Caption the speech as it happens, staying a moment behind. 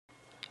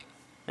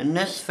In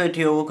this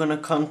video we're going to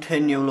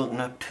continue looking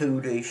at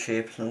 2D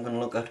shapes, and I'm going to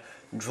look at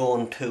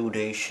drawing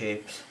 2D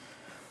shapes.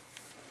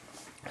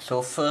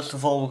 So first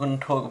of all we're going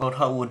to talk about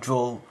how we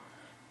draw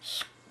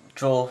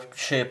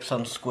shapes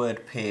on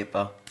squared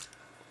paper.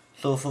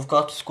 So if we've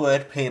got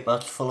squared paper,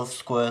 it's full of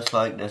squares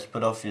like this,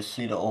 but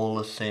obviously they're all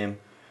the same.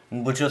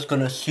 And we're just going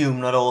to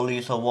assume that all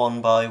these are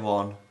one by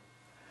one.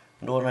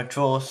 And we're going to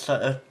draw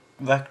a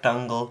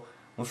rectangle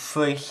with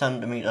 3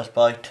 centimeters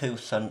by 2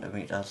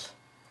 centimeters.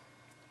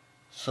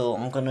 So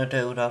I'm going to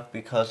do that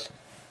because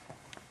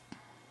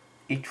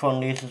each one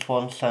of these is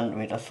 1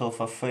 centimeter. So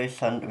for 3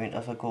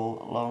 centimeters I go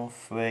along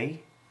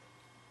 3,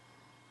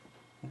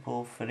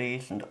 both of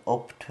these, and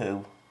up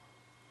 2.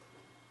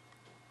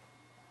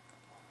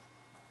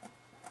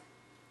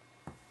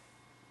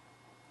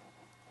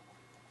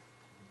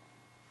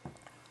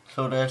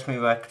 So there's my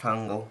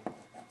rectangle.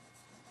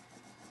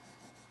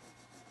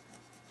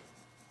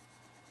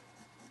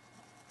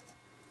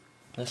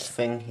 This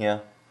thing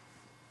here.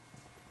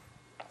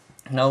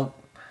 Now,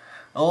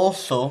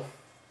 also,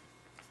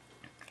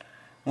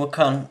 we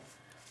can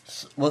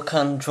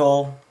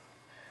draw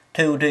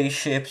 2D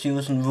shapes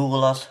using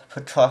rulers,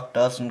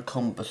 protractors and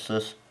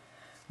compasses.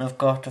 And I've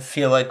got a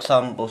few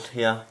examples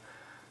here.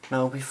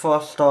 Now before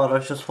I start, I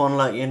just want to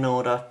let you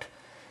know that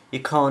you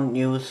can't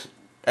use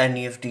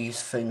any of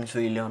these things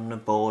really on the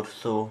board,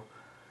 so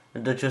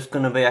they're just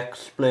going to be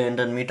explained,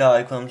 and my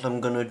diagrams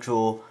I'm going to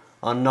draw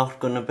are not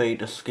going to be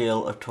to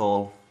scale at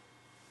all.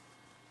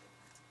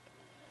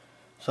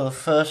 So the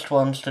first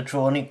one's to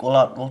draw an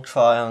equilateral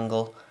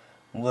triangle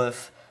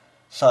with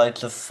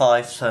sides of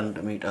 5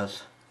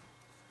 centimeters.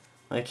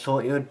 Right, so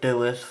what you would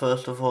do is,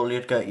 first of all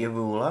you'd get your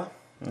ruler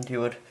and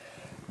you would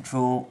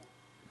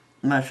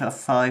measure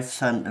 5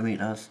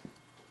 centimeters.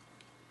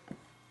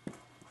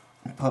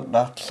 Put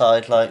that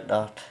side like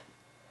that.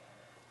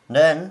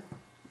 Then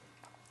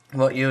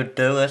what you would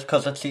do is,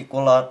 because it's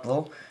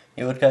equilateral,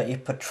 you would get your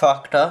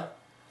protractor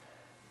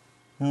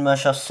and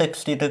measure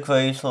 60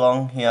 degrees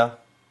along here,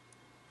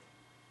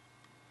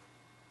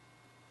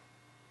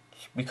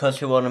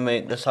 because you want to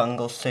make this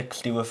angle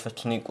 60 if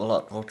it's an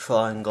equilateral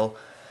triangle.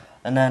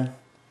 And then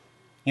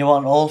you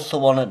also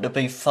want it to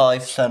be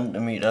 5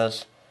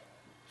 centimeters,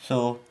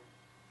 so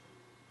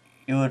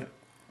you would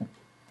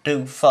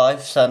do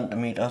 5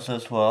 centimeters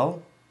as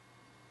well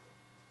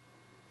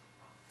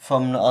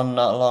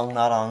along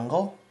that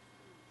angle.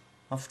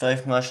 After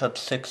I've measured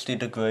 60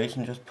 degrees,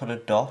 and just put a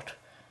dot,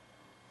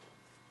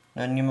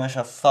 then you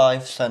measure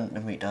 5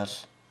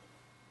 centimeters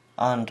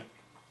and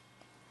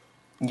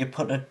you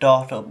put a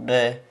dot up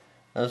there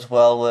as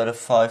well where the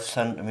 5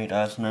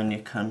 centimeters, and then you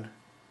can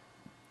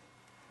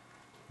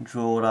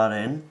draw that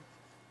in,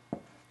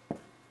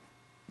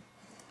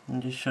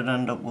 and you should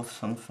end up with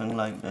something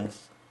like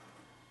this.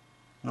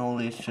 And all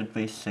these should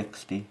be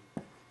 60.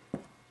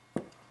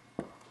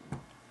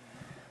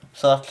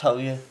 So that's how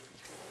you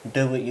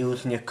do it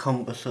using your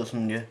compasses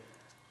and your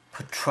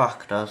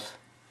protractors.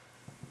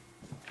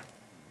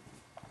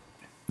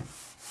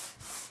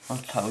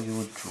 That's how you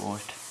would draw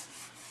it.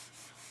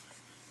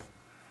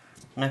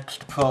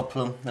 Next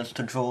problem is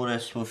to draw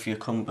this with your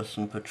compass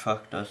and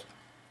protractors.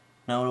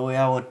 Now the way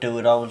I would do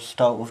it, I would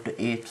start with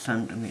the 8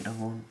 centimeter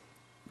one.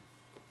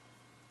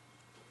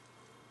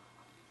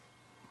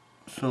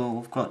 So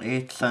we've got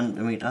 8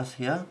 centimeters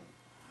here.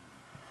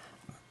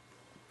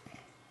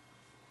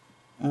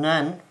 And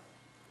then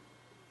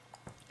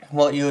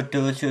what you would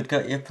do is you would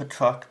get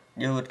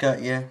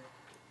your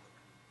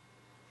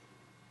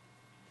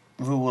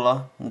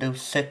ruler and do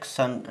 6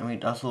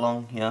 centimeters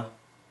along here.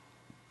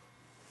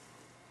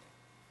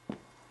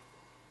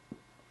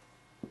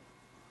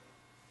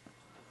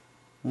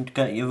 And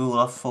get your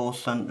ruler 4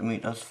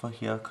 centimeters for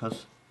here,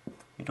 because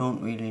you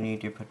don't really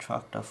need your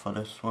protractor for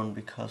this one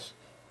because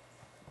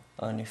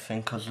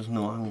there's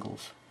no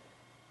angles.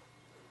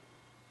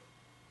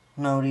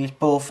 Now these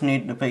both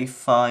need to be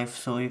 5,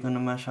 so you're going to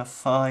measure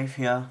 5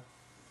 here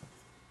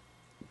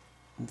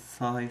and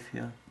 5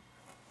 here.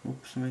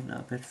 Oops, make that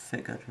a bit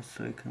thicker just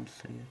so you can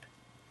see it.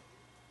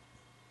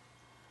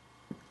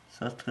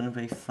 So that's going to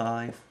be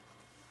 5,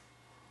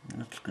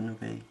 and that's going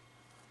to be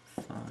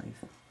 5.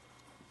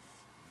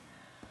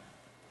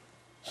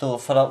 So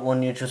for that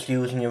one you're just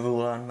using your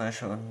ruler and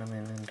measuring them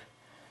in, and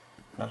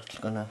that's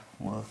going to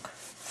work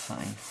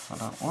fine for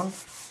that one.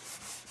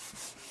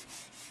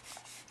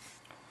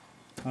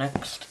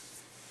 Next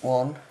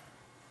one,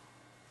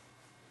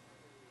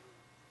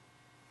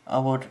 I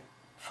would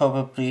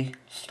probably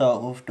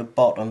start with the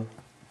bottom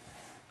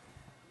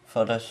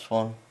for this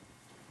one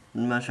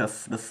and measure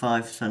the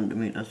 5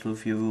 centimeters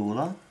with your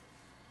ruler.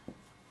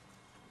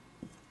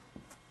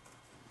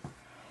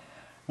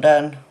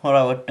 Then what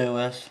I would do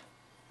is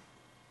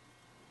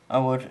I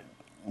would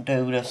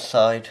do this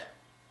side.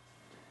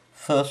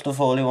 First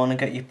of all you want to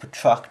get your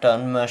protractor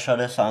and measure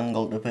this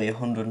angle to be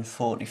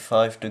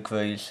 145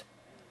 degrees.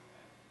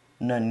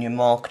 And then you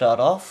mark that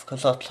off,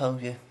 because that's how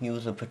you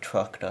use a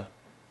protractor,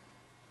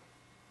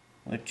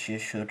 which you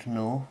should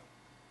know.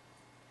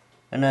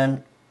 And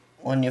then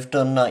when you've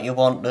done that, you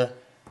want to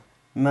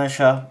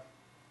measure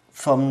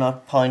from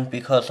that point,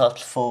 because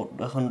that's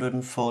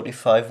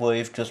 145 where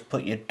you've just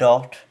put your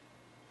dot,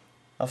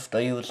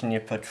 after using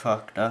your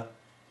protractor,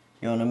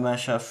 you want to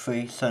measure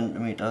 3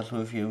 centimeters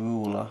with your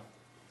ruler.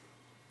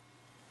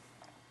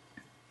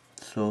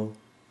 So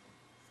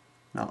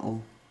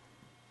that'll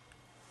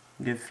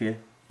give you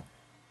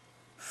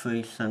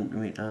 3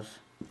 centimeters.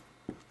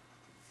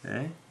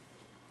 Okay.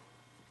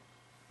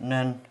 And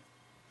then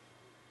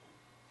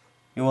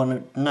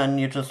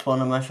you just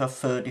want to measure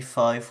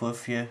 35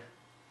 with your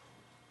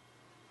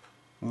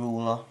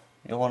ruler.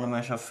 You want to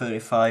measure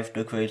 35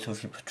 degrees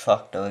with your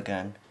protractor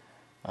again,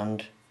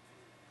 and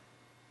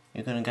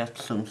you're going to get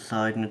some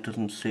side and it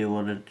doesn't say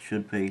what it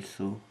should be,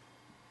 so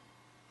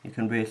you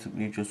can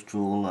basically just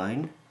draw a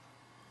line.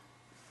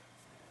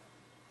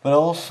 But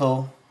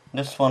also,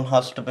 this one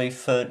has to be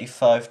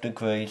 35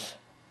 degrees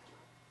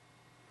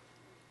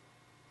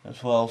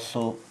as well,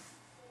 so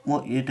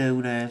what you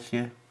do there is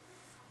you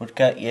would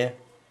get your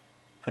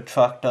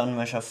protractor and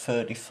measure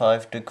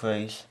 35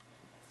 degrees,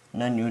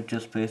 and then you would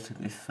just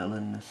basically fill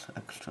in this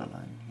extra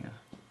line here.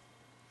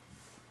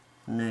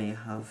 And there you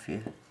have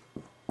your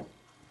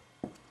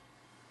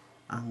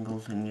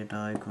angles in your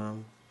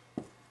diagram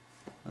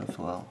as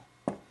well.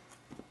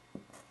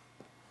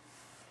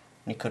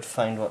 You could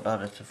find what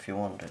that is if you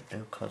wanted to,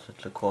 because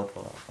it's a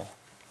quadrilateral.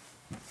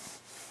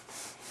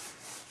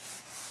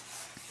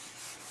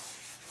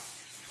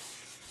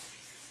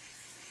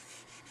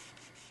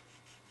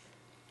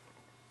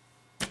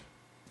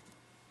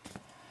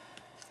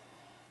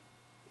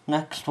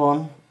 Next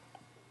one,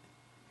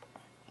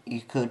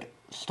 you could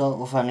start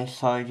with any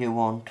side you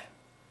want.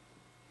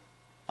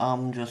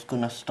 I'm just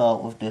going to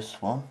start with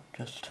this one,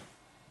 just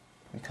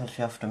because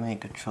you have to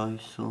make a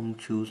choice, so I'm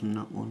choosing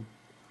that one.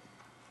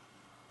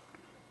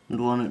 And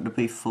want it to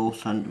be 4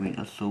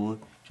 centimeters, so we'll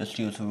just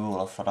use a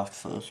ruler for that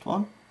first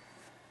one.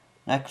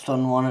 Next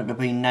one, want it to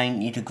be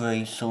 90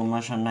 degrees, so we'll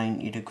measure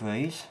 90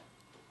 degrees.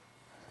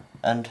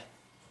 And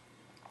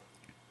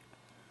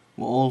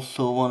we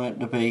also want it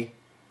to be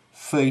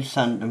 3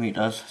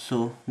 centimeters,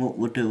 so what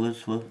we'll do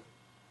is we'll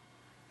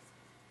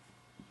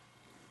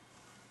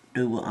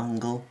do an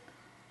angle.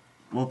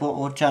 Well, what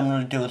we'll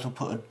generally do is we'll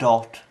put a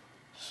dot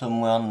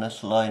somewhere on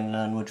this line, and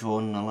then we'll draw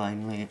in the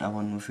line later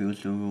when we've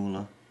used the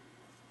ruler.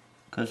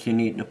 Because you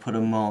need to put a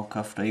mark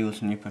after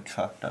using your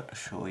protractor to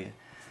show you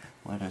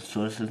where it is.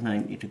 So this is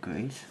 90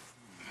 degrees.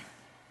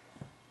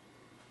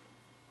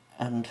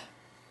 And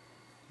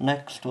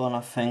next one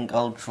I think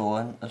I'll draw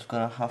in is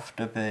going to have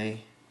to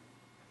be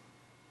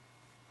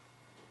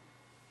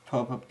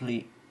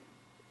probably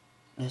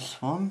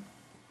this one,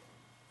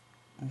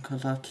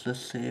 because that's the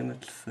same,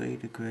 it's 3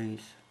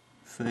 degrees,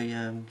 3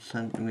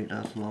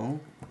 centimeters long.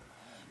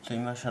 So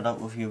you measure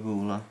that with your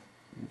ruler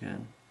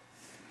again,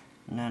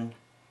 and then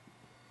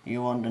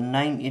you want a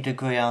 90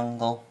 degree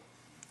angle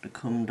to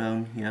come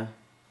down here.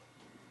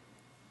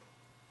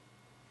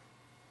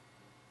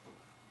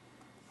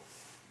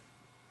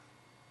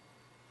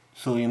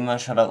 So you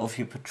measure that with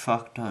your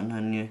protractor, and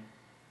then you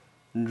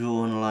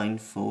draw a line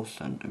 4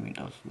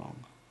 centimeters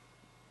long.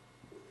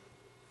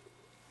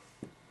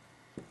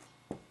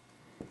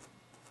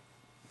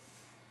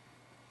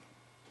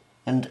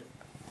 And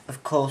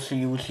of course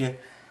you use your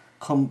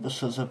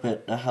compasses a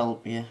bit to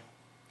help you,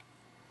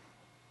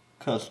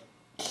 because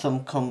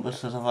some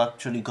compasses have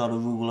actually got a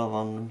ruler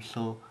on them,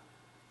 so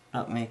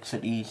that makes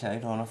it easier. I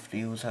don't have to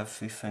use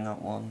everything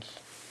at once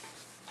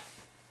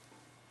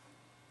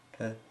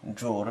to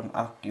draw them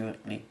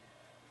accurately.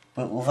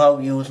 But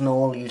without using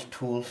all these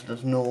tools,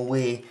 there's no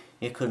way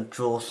you could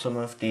draw some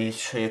of these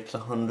shapes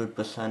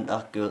 100%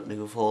 accurately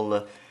with all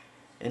the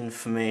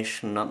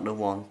information that they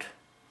want.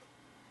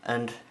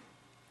 And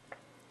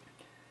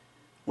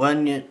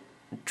when you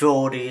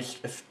draw these,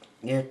 if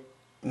you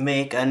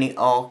make any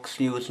arcs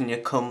using your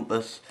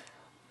compass,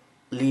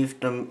 leave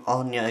them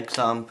on your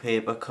exam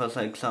paper, because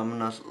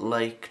examiners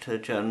like to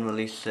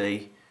generally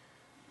see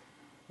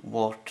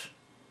what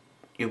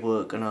your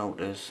working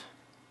out is.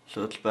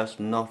 So it's best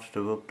not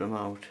to rub them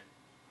out.